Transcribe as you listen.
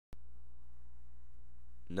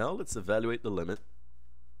Now let's evaluate the limit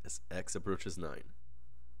as x approaches 9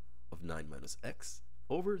 of 9 minus x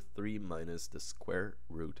over 3 minus the square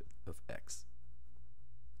root of x.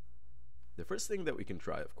 The first thing that we can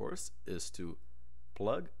try, of course, is to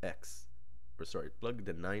plug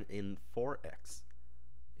the 9 in for x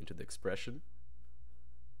into the expression,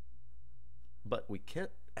 but we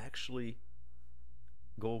can't actually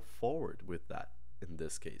go forward with that in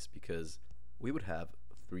this case because we would have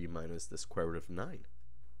 3 minus the square root of 9.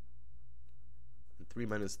 And 3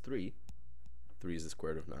 minus 3 is the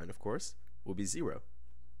square root of 9, of course, will be 0.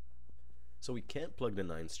 So we can't plug the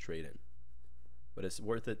 9 straight in, but it's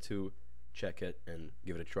worth it to check it and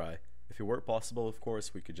give it a try. If it were possible, of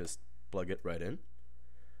course, we could just plug it right in.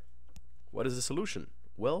 What is the solution?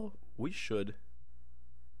 Well, we should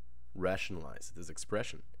rationalize this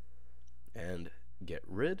expression and get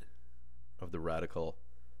rid of the radical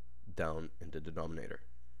down in the denominator.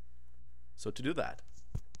 So to do that,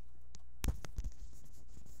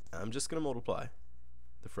 I'm just going to multiply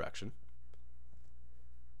the fraction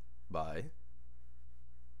by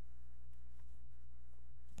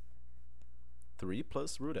 3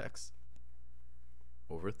 plus root x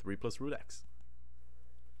over 3 plus root x.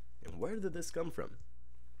 And where did this come from?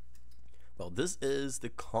 Well, this is the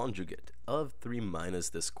conjugate of 3 minus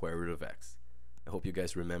the square root of x. I hope you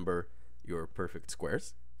guys remember your perfect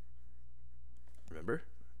squares. Remember,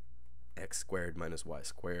 x squared minus y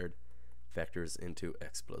squared factors into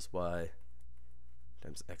x plus y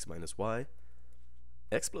times x minus y.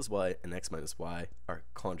 X plus y and x minus y are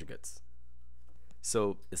conjugates.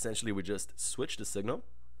 So essentially we just switch the signal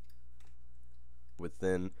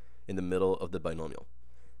in the middle of the binomial.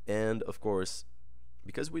 And of course,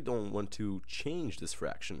 because we don't want to change this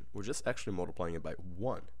fraction, we're just actually multiplying it by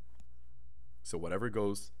 1. So whatever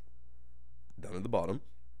goes down at the bottom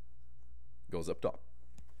goes up top.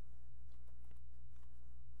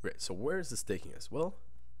 Right, so where is this taking us? Well,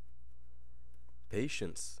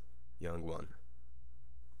 patience, young one.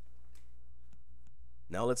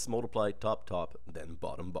 Now let's multiply top, then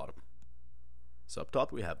bottom, bottom. So up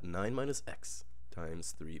top we have 9 minus x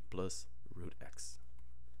times 3 plus root x.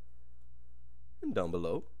 And down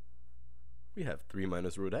below we have 3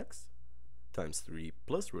 minus root x times 3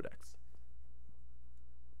 plus root x.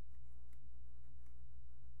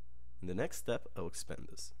 In the next step, I'll expand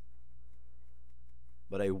this.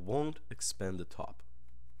 But I won't expand the top.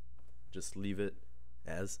 Just leave it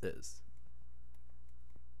as is.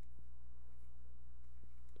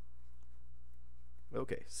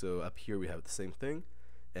 Okay, so up here we have the same thing.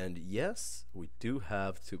 And yes, we do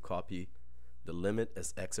have to copy the limit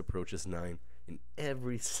as x approaches 9 in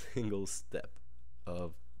every single step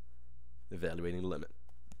of evaluating the limit.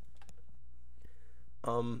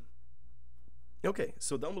 Okay,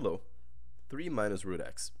 so down below, 3 minus root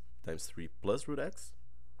x times 3 plus root x.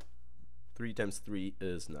 3 times 3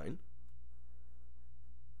 is 9.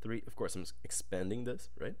 3, of course, I'm expanding this,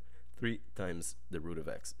 right? 3 times the root of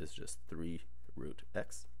x is just 3 root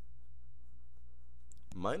x.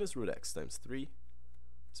 Minus root x times 3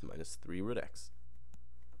 is minus 3 root x.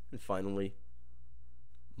 And finally,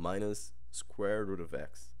 minus square root of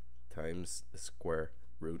x times the square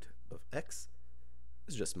root of x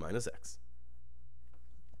is just minus x.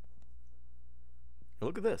 And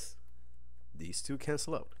look at this. These two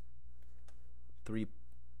cancel out. 3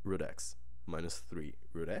 root x minus 3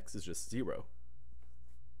 root x is just 0.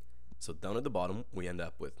 So down at the bottom, we end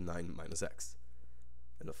up with 9 minus x.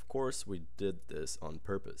 And of course, we did this on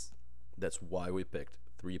purpose. That's why we picked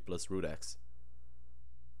 3 plus root x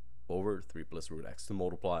over 3 plus root x to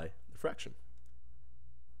multiply the fraction.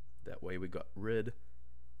 That way we got rid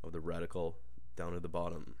of the radical down at the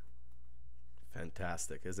bottom.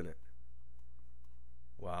 Fantastic, isn't it?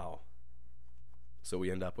 Wow. So we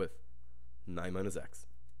end up with 9 minus x.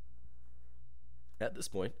 At this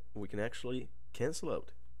point, we can actually cancel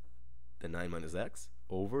out the 9 minus x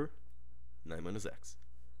over 9 minus x.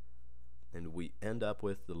 And we end up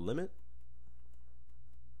with the limit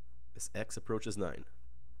as x approaches 9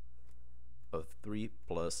 of 3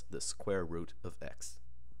 plus the square root of x.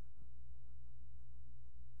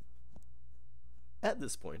 At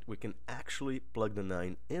this point, we can actually plug the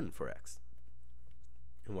 9 in for x.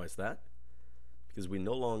 And why is that? Because we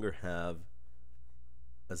no longer have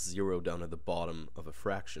a 0 down at the bottom of a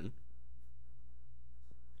fraction,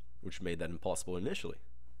 which made that impossible initially,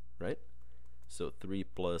 right? So 3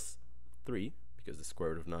 plus 3, because the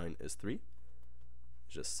square root of 9 is 3, is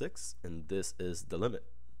just 6, and this is the limit.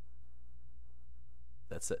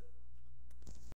 That's it.